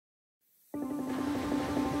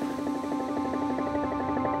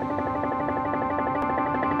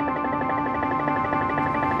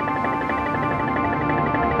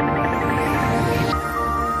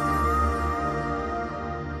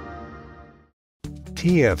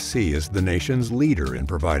TFC is the nation's leader in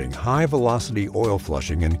providing high-velocity oil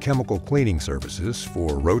flushing and chemical cleaning services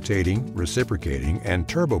for rotating, reciprocating, and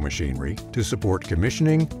turbo machinery to support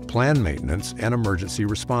commissioning, planned maintenance, and emergency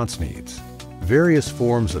response needs. Various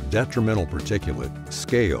forms of detrimental particulate,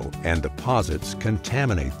 scale, and deposits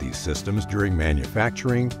contaminate these systems during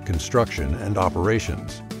manufacturing, construction, and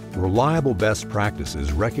operations. Reliable best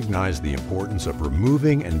practices recognize the importance of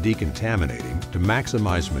removing and decontaminating to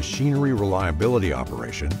maximize machinery reliability,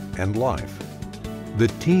 operation, and life. The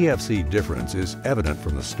TFC difference is evident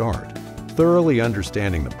from the start. Thoroughly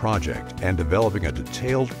understanding the project and developing a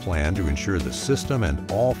detailed plan to ensure the system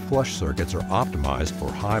and all flush circuits are optimized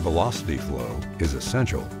for high velocity flow is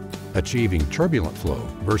essential. Achieving turbulent flow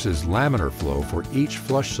versus laminar flow for each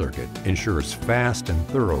flush circuit ensures fast and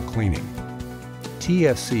thorough cleaning.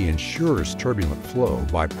 TFC ensures turbulent flow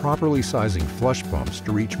by properly sizing flush pumps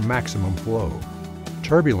to reach maximum flow.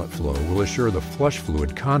 Turbulent flow will assure the flush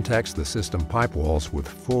fluid contacts the system pipe walls with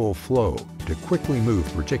full flow to quickly move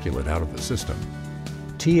particulate out of the system.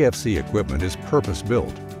 TFC equipment is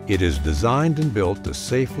purpose-built. It is designed and built to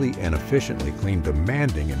safely and efficiently clean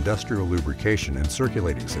demanding industrial lubrication and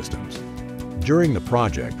circulating systems. During the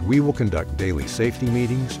project, we will conduct daily safety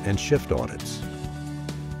meetings and shift audits.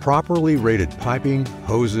 Properly rated piping,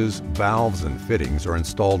 hoses, valves, and fittings are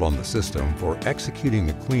installed on the system for executing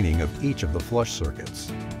the cleaning of each of the flush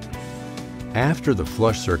circuits. After the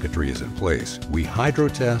flush circuitry is in place, we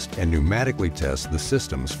hydrotest and pneumatically test the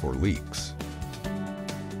systems for leaks.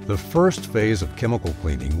 The first phase of chemical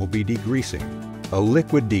cleaning will be degreasing. A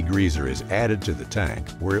liquid degreaser is added to the tank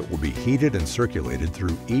where it will be heated and circulated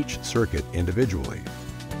through each circuit individually.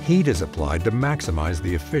 Heat is applied to maximize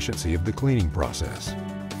the efficiency of the cleaning process.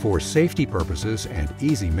 For safety purposes and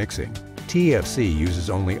easy mixing, TFC uses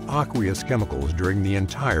only aqueous chemicals during the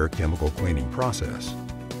entire chemical cleaning process.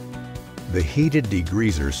 The heated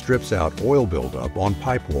degreaser strips out oil buildup on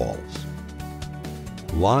pipe walls.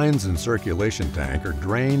 Lines and circulation tank are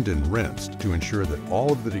drained and rinsed to ensure that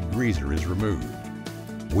all of the degreaser is removed.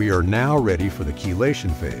 We are now ready for the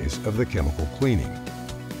chelation phase of the chemical cleaning.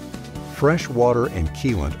 Fresh water and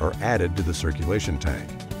coolant are added to the circulation tank.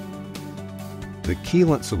 The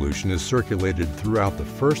coolant solution is circulated throughout the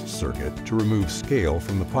first circuit to remove scale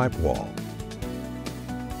from the pipe wall.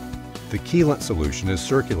 The coolant solution is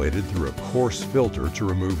circulated through a coarse filter to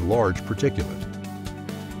remove large particulate.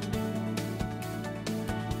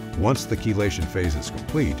 Once the chelation phase is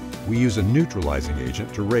complete, we use a neutralizing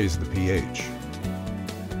agent to raise the pH.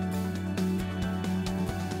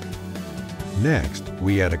 Next,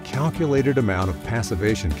 we add a calculated amount of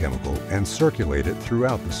passivation chemical and circulate it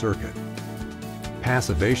throughout the circuit.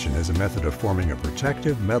 Passivation is a method of forming a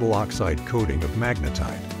protective metal oxide coating of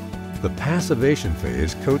magnetite. The passivation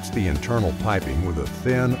phase coats the internal piping with a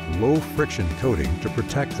thin, low-friction coating to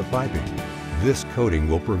protect the piping. This coating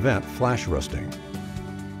will prevent flash rusting.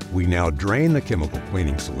 We now drain the chemical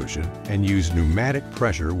cleaning solution and use pneumatic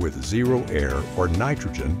pressure with zero air or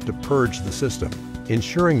nitrogen to purge the system,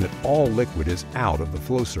 ensuring that all liquid is out of the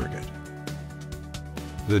flow circuit.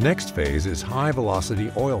 The next phase is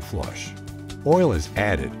high-velocity oil flush. Oil is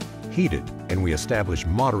added, heated, and we establish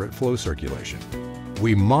moderate flow circulation.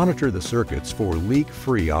 We monitor the circuits for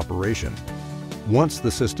leak-free operation. Once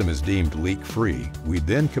the system is deemed leak-free, we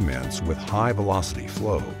then commence with high-velocity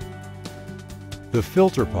flow. The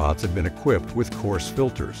filter pots have been equipped with coarse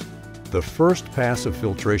filters. The first pass of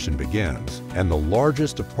filtration begins, and the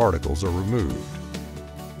largest of particles are removed.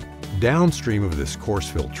 Downstream of this coarse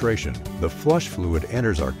filtration, the flush fluid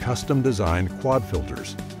enters our custom-designed quad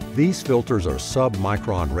filters. These filters are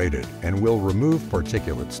sub-micron rated and will remove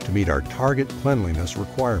particulates to meet our target cleanliness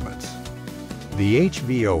requirements. The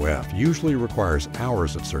HVOF usually requires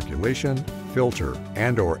hours of circulation, filter,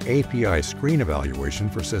 and/or API screen evaluation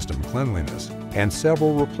for system cleanliness, and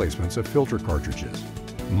several replacements of filter cartridges.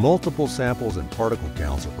 Multiple samples and particle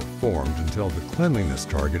counts are performed until the cleanliness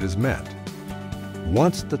target is met.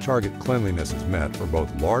 Once the target cleanliness is met for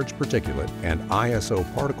both large particulate and ISO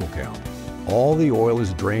particle count, all the oil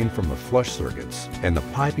is drained from the flush circuits and the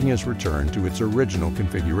piping is returned to its original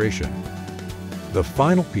configuration. The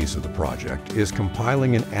final piece of the project is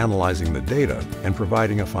compiling and analyzing the data and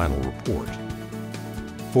providing a final report.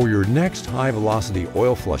 For your next high-velocity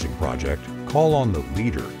oil flushing project, call on the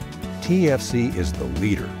leader. TFC is the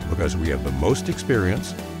leader because we have the most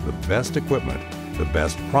experience, the best equipment, the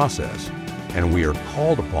best process, and we are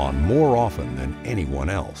called upon more often than anyone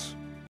else.